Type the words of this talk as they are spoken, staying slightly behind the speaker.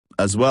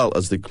as well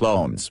as the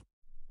clones.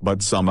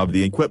 But some of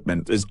the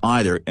equipment is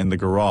either in the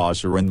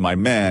garage or in my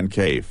man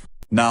cave.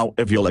 Now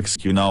if you'll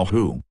excuse you know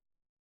who.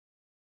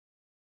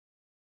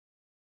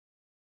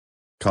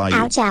 Caillou,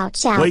 Ouch,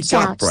 ouch, ouch, wake ouch.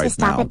 up right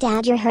Stop now. it,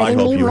 Dad, you're I hurting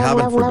me. hope you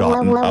haven't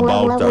forgotten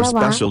about our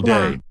special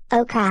day.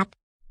 Oh crap.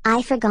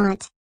 I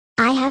forgot.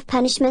 I have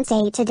punishments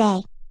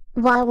today.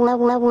 Wah wah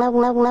wah wah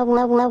wah wah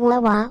wah wah wah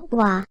wah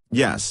wah.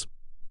 Yes.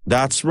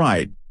 That's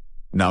right.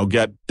 Now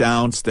get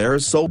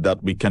downstairs so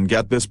that we can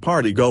get this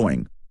party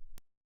going.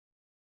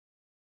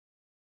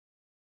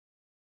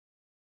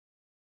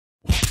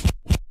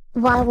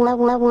 Wah wah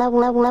wah wah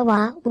wah wah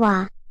wah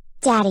wah.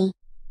 Daddy,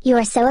 you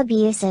are so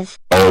abusive.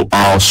 Oh,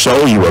 I'll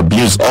show you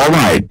abuse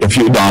alright if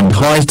you don't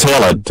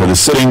hightail it to the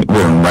sitting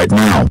room right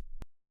now.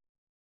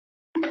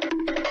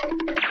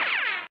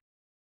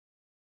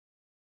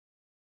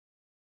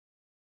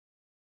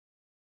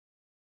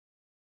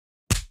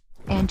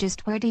 And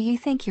just where do you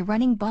think you're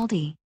running,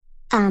 Baldi?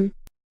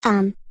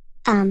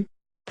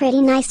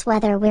 Pretty nice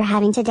weather we're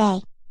having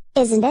today.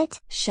 Isn't it?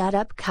 Shut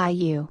up,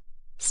 Caillou.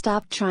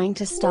 Stop trying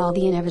to stall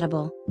the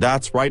inevitable.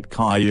 That's right,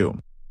 Caillou.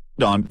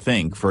 Don't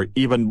think for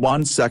even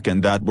 1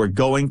 second that we're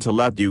going to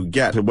let you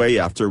get away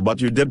after what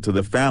you did to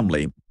the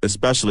family,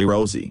 especially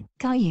Rosie.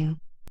 Caillou.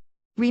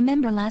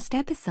 Remember last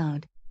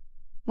episode?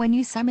 When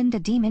you summoned a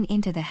demon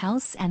into the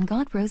house and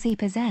got Rosie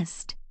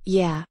possessed?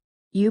 Yeah.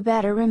 You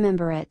better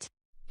remember it.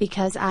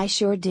 Because I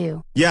sure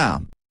do. Yeah.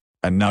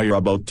 And now you're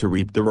about to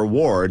reap the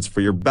rewards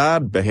for your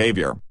bad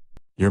behavior.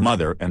 Your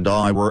mother and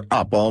I were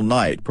up all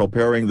night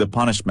preparing the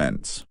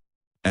punishments.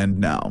 And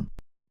now,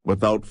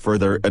 without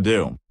further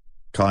ado,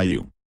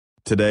 Caillou,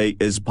 today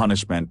is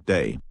punishment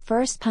day.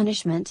 First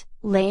punishment,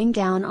 laying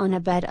down on a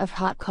bed of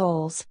hot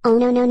coals. Oh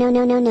no no no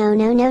no no no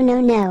no no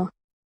no no.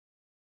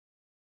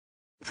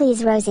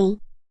 Please Rosie.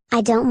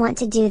 I don't want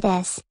to do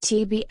this.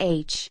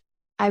 TBH.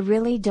 I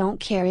really don't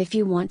care if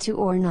you want to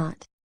or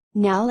not.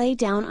 Now lay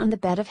down on the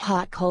bed of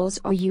hot coals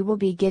or you will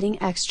be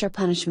getting extra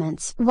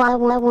punishments. Wah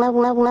wah wah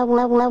wah wah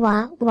wah wah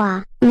wah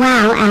wah.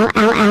 Wow ow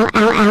ow ow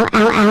ow ow ow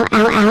ow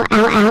ow ow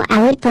ow ow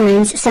ow it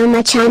burns so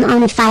much I'm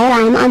on fire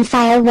I'm on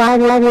fire wah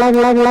wah wah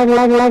wah wah wah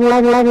wah wah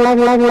wah wah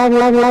wah wah wah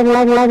wah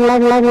wah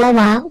wah wah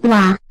wah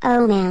wah.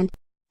 Oh man.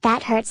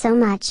 That hurt so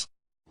much.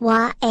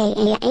 Wah a.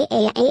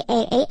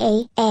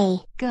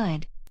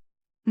 Good.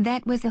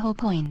 That was the whole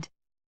point.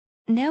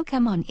 Now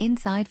come on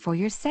inside for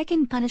your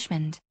second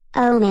punishment.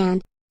 Oh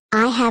man.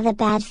 I have a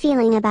bad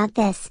feeling about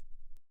this.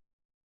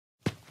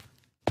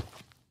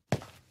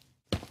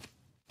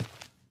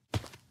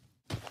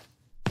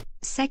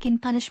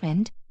 Second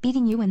punishment,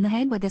 beating you in the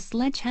head with a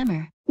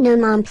sledgehammer. No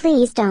mom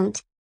please don't.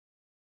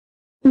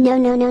 No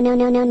no no no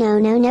no no no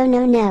no no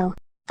no no.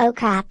 Oh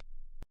crap.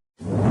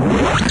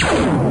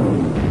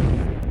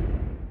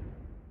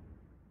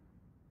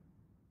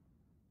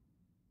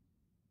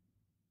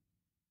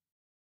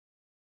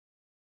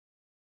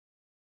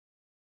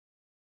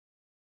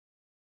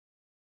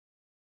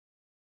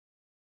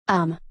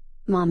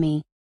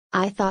 Mommy.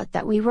 I thought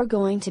that we were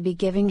going to be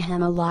giving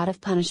him a lot of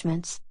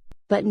punishments.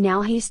 But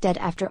now he's dead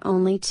after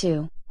only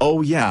 2.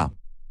 Oh yeah.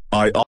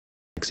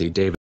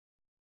 David.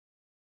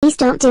 Please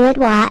don't do it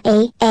wah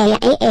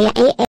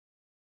a.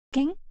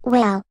 King?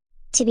 Well,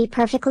 to be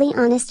perfectly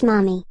honest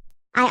mommy.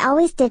 I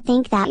always did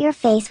think that your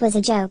face was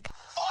a joke.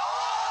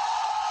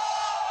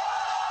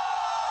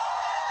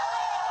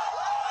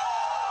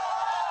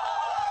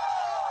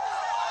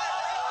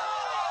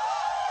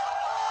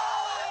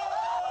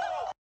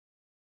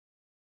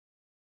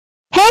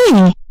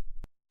 Hey!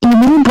 You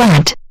little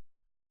brat.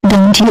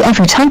 Don't you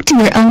ever talk to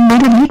your own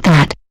mother like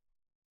that.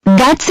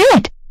 That's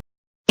it!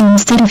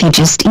 Instead of you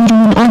just eating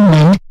an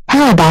ornament,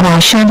 how about I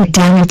shove it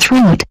down your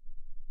throat?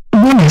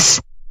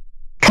 Yes.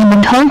 Come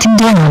and hunt him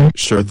down.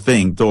 Sure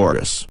thing,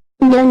 Doris.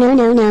 No no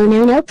no no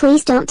no no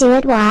please don't do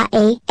it wah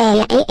a.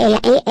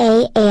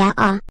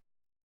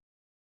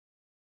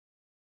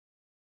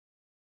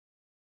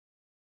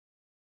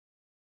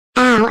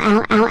 Ow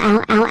ow ow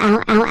ow ow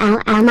ow ow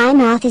ow ow my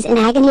mouth is in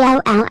agony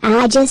ow ow ow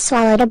I just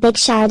swallowed a big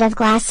shard of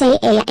glass a.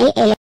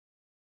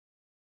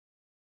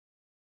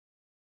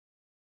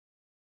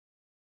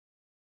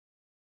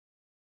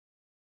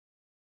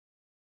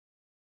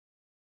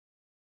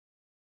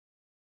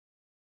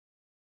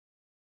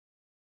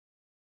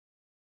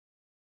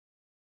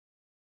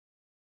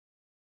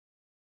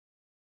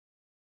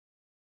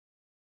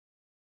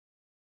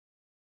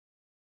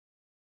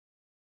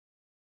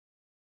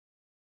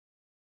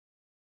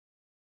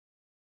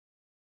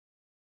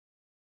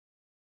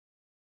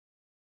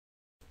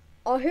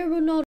 I hear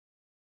another.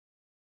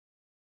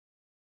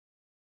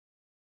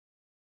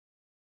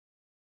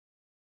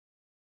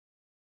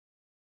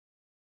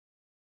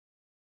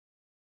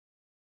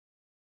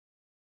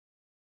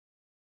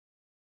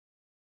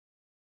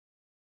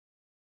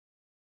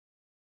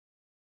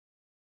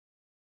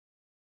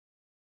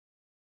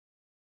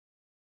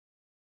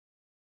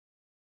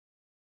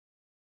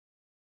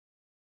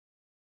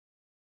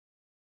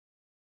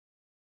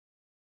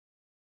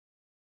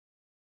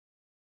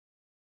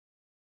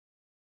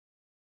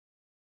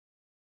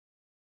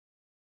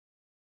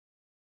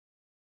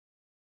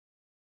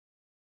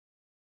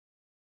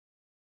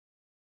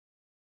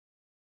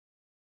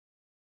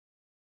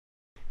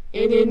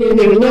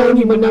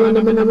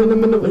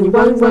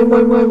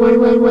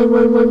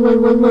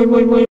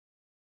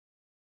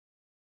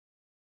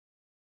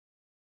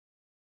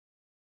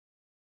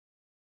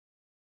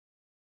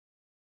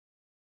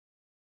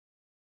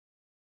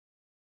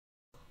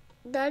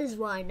 That is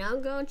why now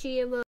gone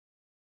GMO.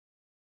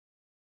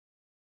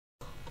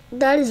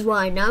 That is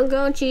why now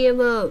gone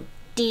GMO.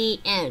 The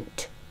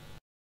end.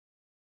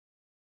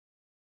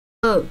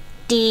 Oh,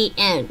 the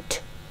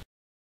end.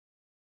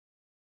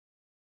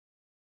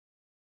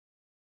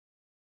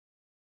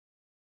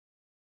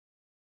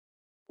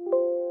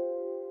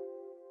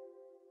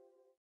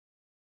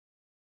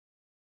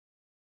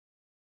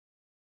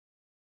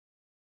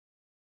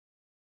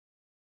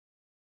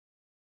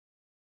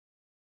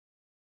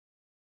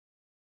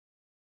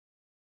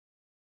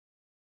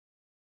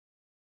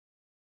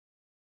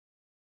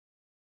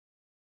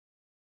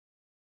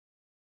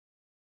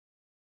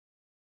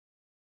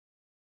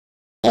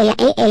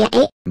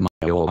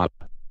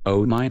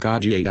 Oh my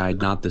god, you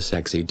died, not the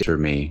sexy for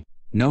me.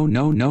 No.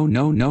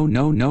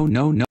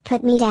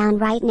 Put me down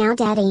right now,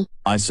 Daddy.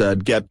 I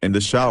said get in the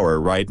shower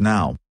right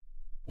now.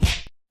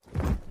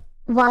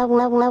 Wah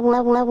wah wah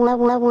wah wah wah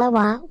wah wah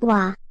wah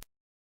wah.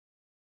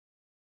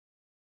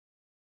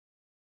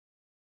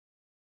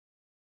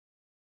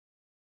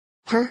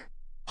 Huh?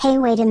 Hey,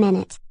 wait a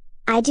minute.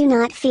 I do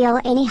not feel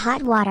any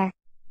hot water.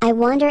 I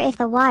wonder if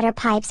the water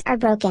pipes are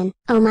broken.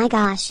 Oh my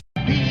gosh.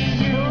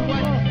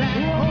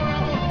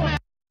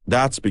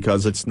 That's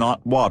because it's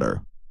not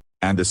water.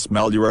 And the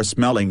smell you are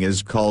smelling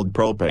is called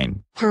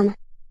propane.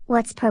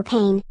 What's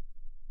propane?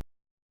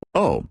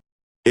 Oh.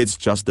 It's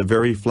just a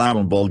very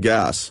flammable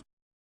gas.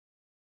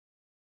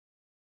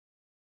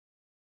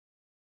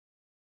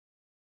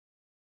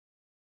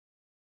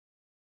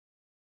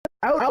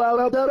 No.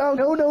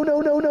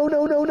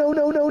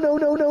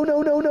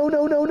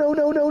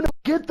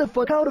 Get the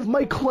fuck out of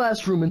my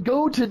classroom and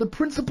go to the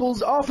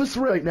principal's office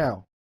right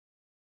now.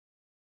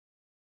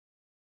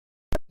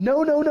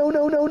 No,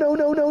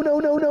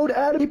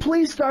 Daddy,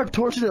 please stop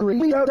torturing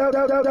me. Out,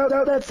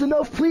 that's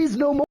enough, please,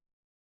 no more.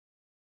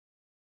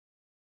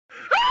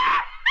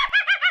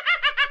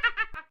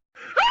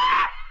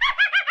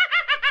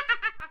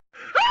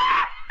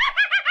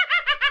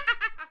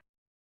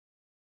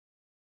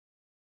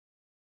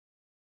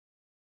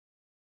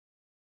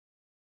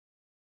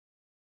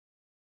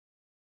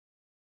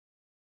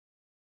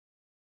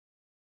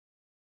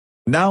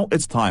 Now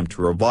it's time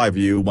to revive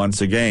you once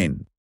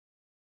again.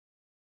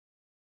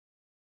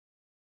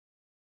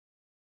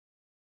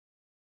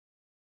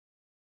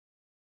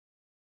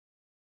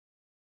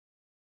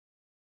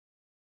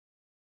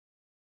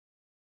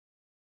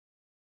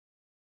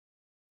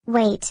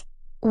 Wait.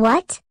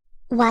 What?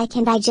 Why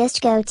can't I just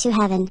go to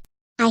heaven?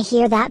 I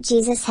hear that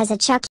Jesus has a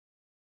Chuck.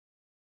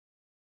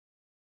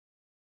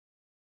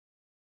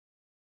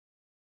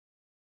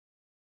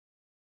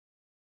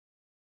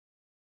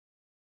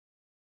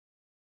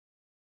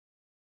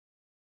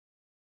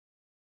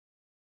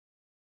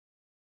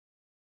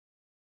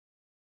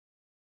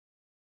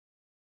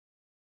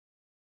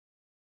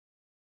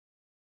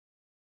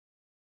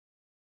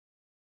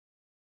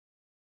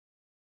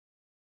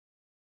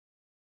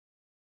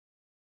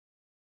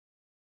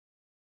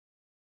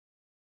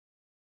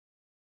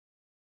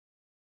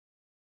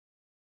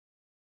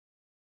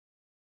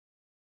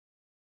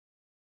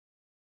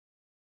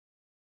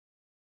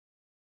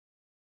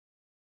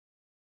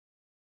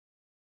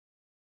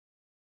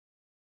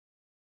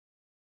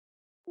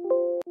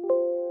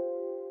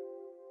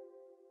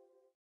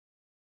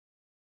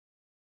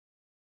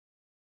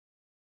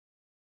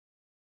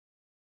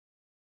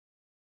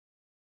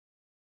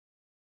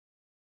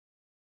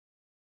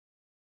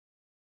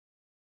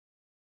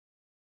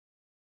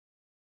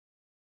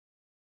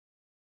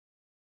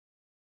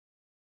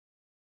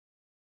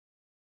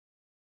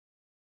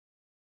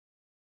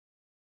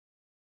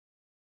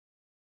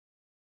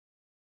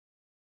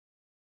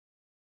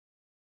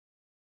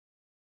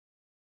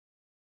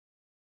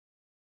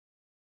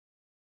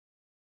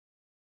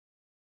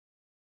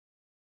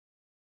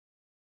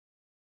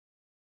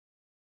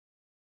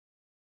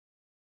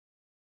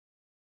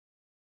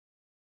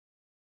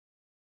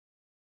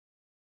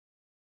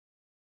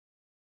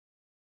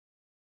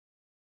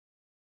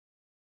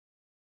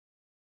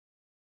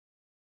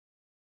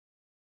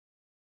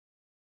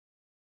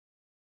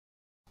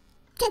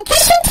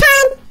 Concussion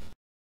time!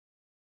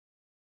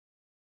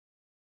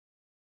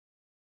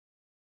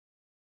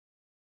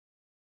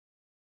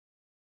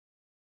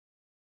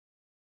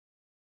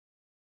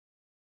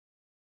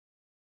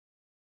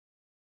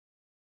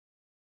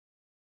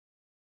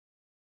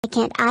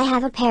 Can't I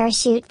have a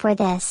parachute for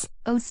this?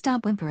 Oh,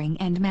 stop whimpering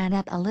and man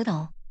up a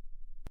little.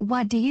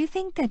 What, do you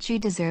think that you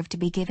deserve to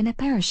be given a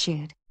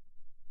parachute?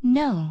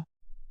 No.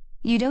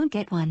 You don't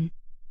get one.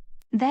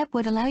 That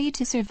would allow you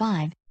to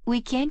survive. We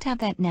can't have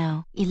that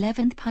now.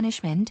 11th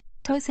punishment,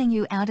 tossing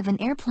you out of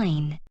an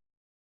airplane.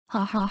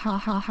 Ha ha ha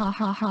ha ha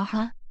ha ha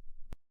ha.